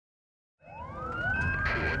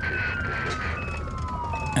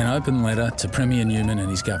An open letter to Premier Newman and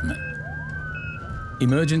his government.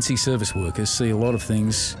 Emergency service workers see a lot of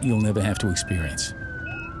things you'll never have to experience.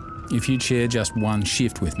 If you'd share just one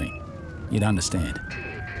shift with me, you'd understand.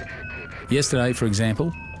 Yesterday, for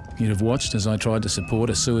example, you'd have watched as I tried to support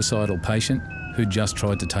a suicidal patient who'd just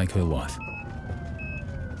tried to take her life.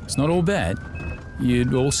 It's not all bad.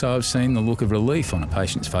 You'd also have seen the look of relief on a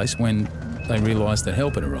patient's face when they realised that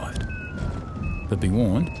help had arrived. But be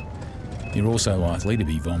warned, you're also likely to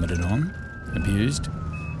be vomited on, abused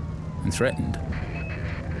and threatened.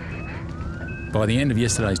 By the end of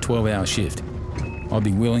yesterday's 12-hour shift, I'd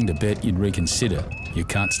be willing to bet you'd reconsider your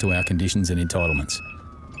cuts to our conditions and entitlements.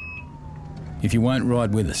 If you won't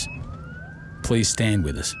ride with us, please stand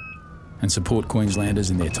with us and support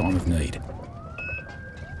Queenslanders in their time of need.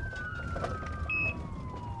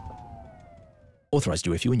 Authorised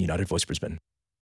UFU in United Voice Brisbane.